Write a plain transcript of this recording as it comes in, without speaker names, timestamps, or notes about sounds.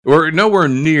We're nowhere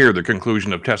near the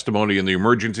conclusion of testimony in the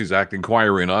Emergencies Act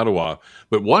inquiry in Ottawa,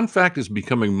 but one fact is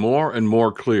becoming more and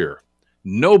more clear.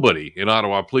 Nobody in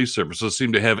Ottawa police services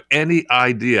seem to have any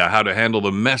idea how to handle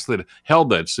the mess that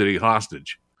held that city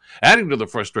hostage. Adding to the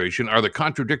frustration are the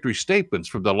contradictory statements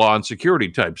from the law and security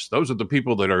types. Those are the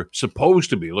people that are supposed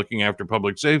to be looking after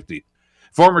public safety.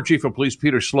 Former Chief of Police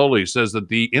Peter Slowly says that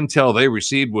the intel they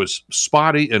received was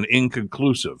spotty and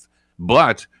inconclusive.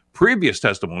 But previous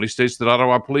testimony states that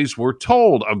Ottawa police were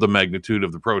told of the magnitude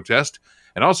of the protest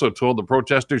and also told the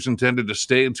protesters intended to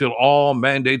stay until all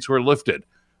mandates were lifted.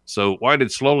 So why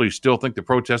did Slowly still think the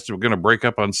protesters were going to break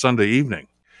up on Sunday evening?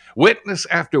 Witness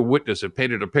after witness have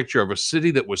painted a picture of a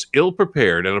city that was ill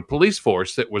prepared and a police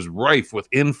force that was rife with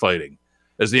infighting.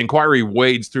 As the inquiry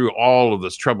wades through all of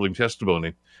this troubling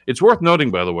testimony, it's worth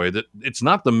noting, by the way, that it's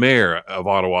not the mayor of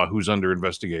Ottawa who's under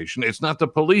investigation. It's not the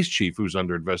police chief who's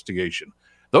under investigation.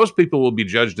 Those people will be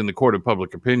judged in the court of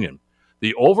public opinion.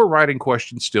 The overriding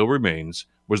question still remains,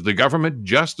 was the government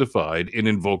justified in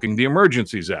invoking the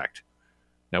Emergencies Act?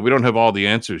 Now, we don't have all the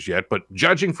answers yet, but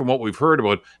judging from what we've heard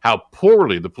about how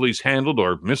poorly the police handled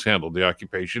or mishandled the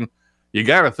occupation, you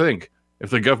got to think if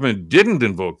the government didn't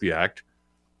invoke the act,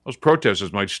 those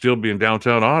protesters might still be in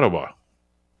downtown Ottawa.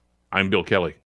 I'm Bill Kelly.